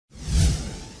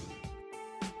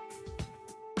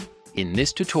In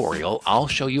this tutorial, I'll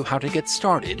show you how to get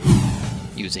started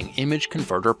using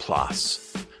ImageConverter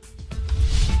Plus.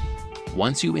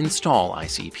 Once you install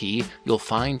ICP, you'll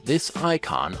find this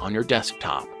icon on your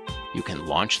desktop. You can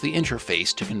launch the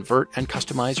interface to convert and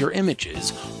customize your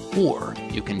images, or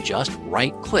you can just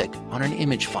right-click on an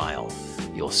image file.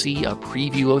 You'll see a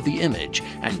preview of the image,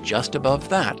 and just above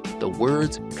that, the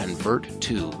words Convert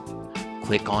To.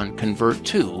 Click on Convert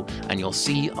To, and you'll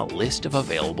see a list of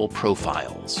available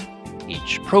profiles.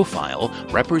 Each profile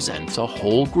represents a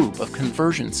whole group of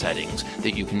conversion settings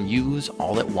that you can use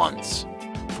all at once.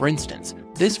 For instance,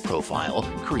 this profile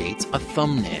creates a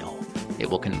thumbnail. It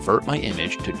will convert my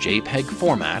image to JPEG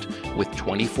format with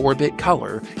 24-bit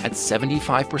color at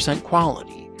 75%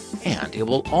 quality, and it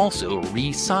will also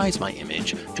resize my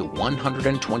image to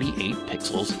 128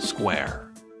 pixels square.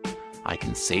 I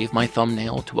can save my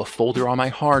thumbnail to a folder on my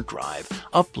hard drive,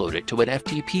 upload it to an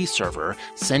FTP server,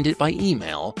 send it by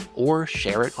email, or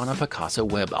share it on a Picasa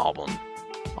web album.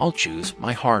 I'll choose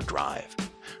my hard drive.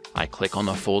 I click on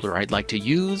the folder I'd like to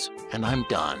use, and I'm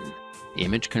done.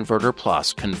 ImageConverter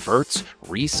Plus converts,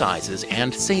 resizes,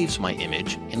 and saves my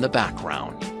image in the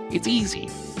background. It's easy.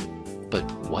 But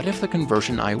what if the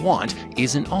conversion I want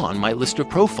isn't on my list of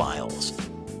profiles?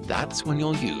 That's when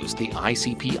you'll use the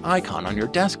ICP icon on your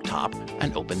desktop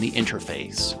and open the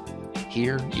interface.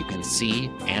 Here you can see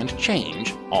and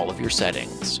change all of your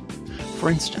settings. For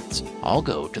instance, I'll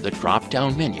go to the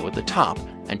drop-down menu at the top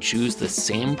and choose the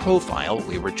same profile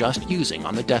we were just using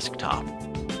on the desktop.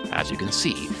 As you can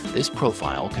see, this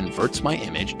profile converts my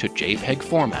image to JPEG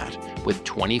format with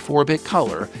 24-bit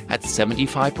color at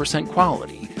 75%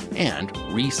 quality and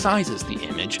resizes the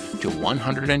image to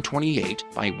 128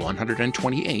 by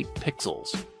 128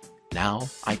 pixels. Now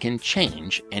I can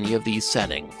change any of these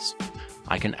settings.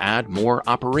 I can add more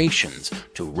operations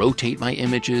to rotate my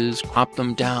images, crop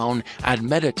them down, add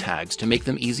meta tags to make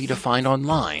them easy to find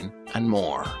online, and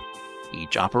more.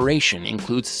 Each operation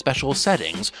includes special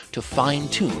settings to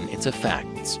fine-tune its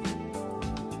effects.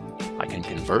 I can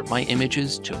convert my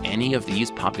images to any of these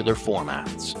popular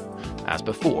formats. As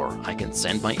before, I can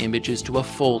send my images to a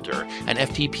folder, an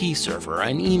FTP server,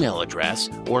 an email address,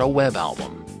 or a web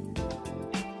album.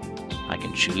 I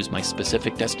can choose my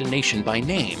specific destination by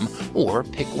name, or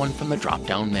pick one from the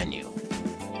drop-down menu.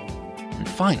 And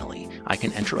finally, I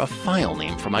can enter a file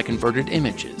name for my converted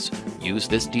images, use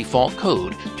this default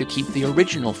code to keep the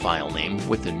original file name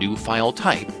with the new file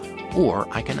type, or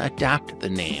I can adapt the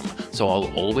name so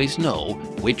I'll always know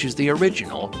which is the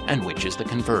original and which is the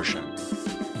conversion.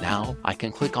 Now I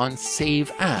can click on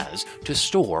Save As to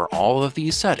store all of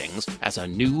these settings as a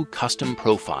new custom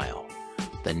profile.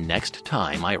 The next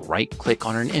time I right-click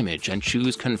on an image and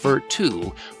choose Convert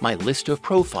To, my list of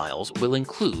profiles will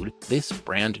include this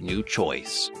brand new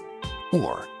choice.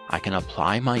 Or I can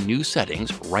apply my new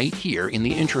settings right here in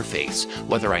the interface,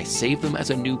 whether I save them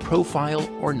as a new profile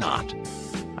or not.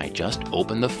 I just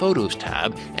open the Photos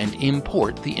tab and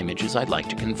import the images I'd like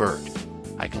to convert.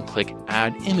 I can click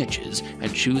Add Images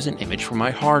and choose an image from my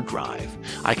hard drive.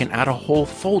 I can add a whole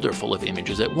folder full of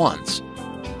images at once.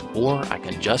 Or I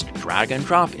can just drag and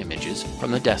drop images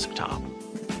from the desktop.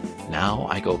 Now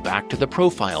I go back to the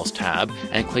Profiles tab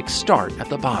and click Start at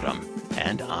the bottom,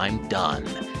 and I'm done.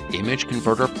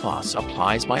 ImageConverter Plus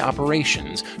applies my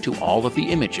operations to all of the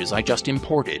images I just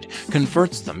imported,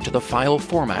 converts them to the file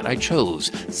format I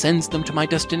chose, sends them to my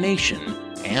destination,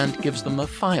 and gives them the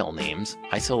file names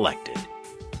I selected.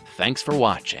 Thanks for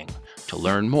watching. To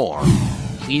learn more,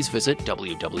 please visit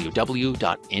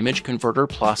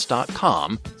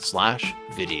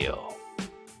www.imageconverterplus.com/video.